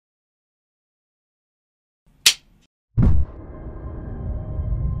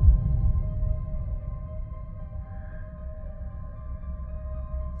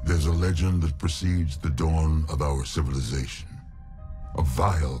There's a legend that precedes the dawn of our civilization. A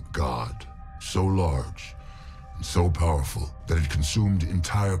vile god, so large and so powerful that it consumed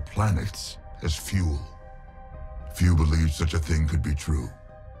entire planets as fuel. Few believed such a thing could be true,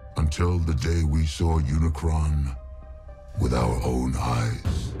 until the day we saw Unicron with our own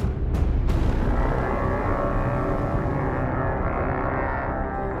eyes.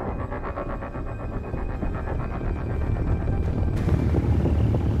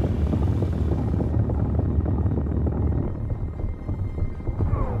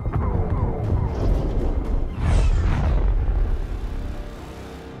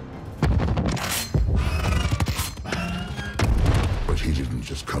 He didn't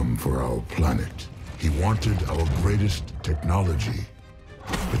just come for our planet. He wanted our greatest technology,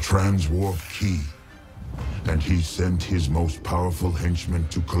 the Transwarp Key. And he sent his most powerful henchman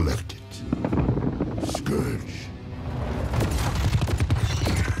to collect it. Scourge.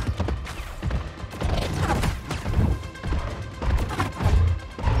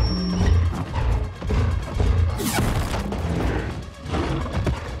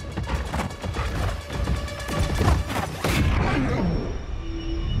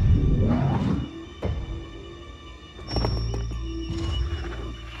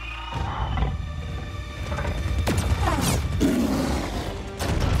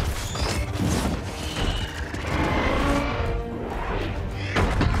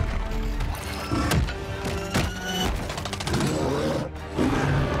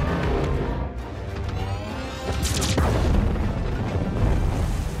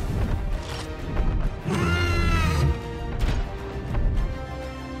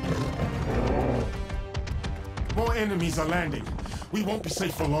 Enemies are landing. We won't be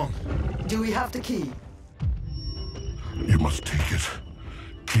safe for long. Do we have the key? You must take it.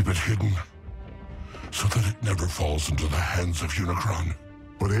 Keep it hidden, so that it never falls into the hands of Unicron.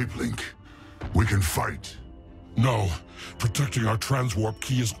 But Apelinq, we can fight. No. Protecting our Transwarp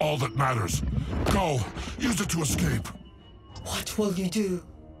Key is all that matters. Go! Use it to escape. What will you do?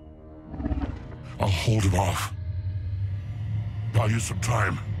 I'll hold him off. Buy you some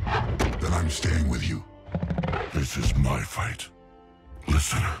time. Then I'm staying with you. This is my fight.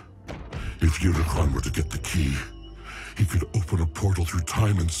 Listen, if Unicron were to get the key, he could open a portal through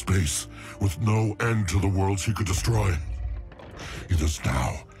time and space with no end to the worlds he could destroy. It is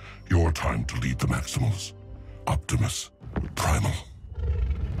now your time to lead the Maximals. Optimus Primal.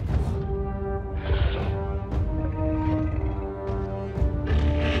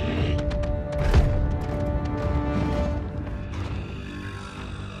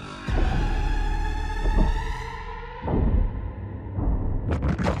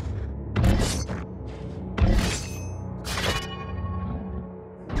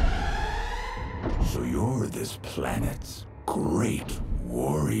 So you're this planet's great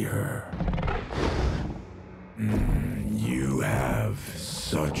warrior. You have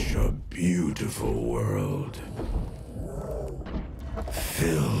such a beautiful world,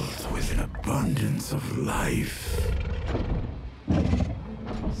 filled with an abundance of life.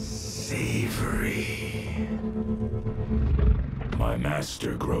 Savory. My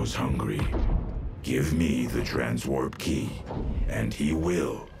master grows hungry. Give me the Transwarp Key, and he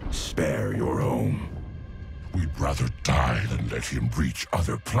will spare your home. We'd rather die than let him reach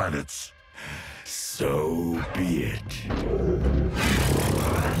other planets. So be it.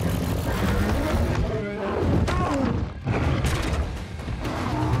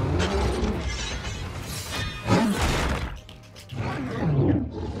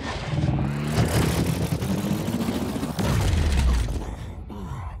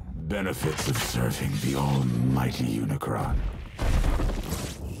 Benefits of serving the almighty Unicron.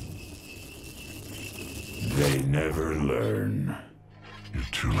 They never learn. You're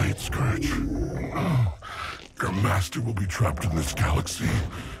too late, Scourge. Your master will be trapped in this galaxy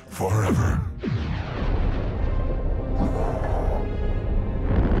forever.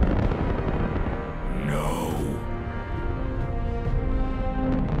 No.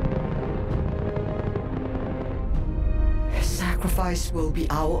 His sacrifice will be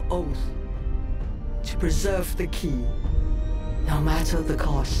our oath to preserve the key, no matter the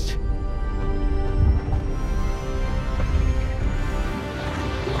cost.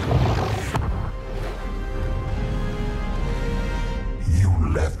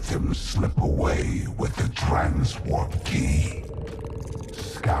 Let them slip away with the Transwarp Key.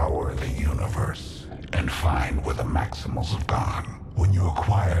 Scour the universe and find where the Maximals have gone. When you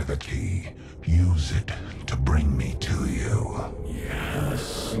acquire the key, use it to bring me to you.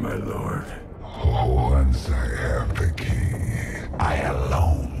 Yes, my lord. Once I have the key, I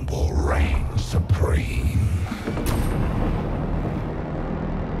alone will reign supreme.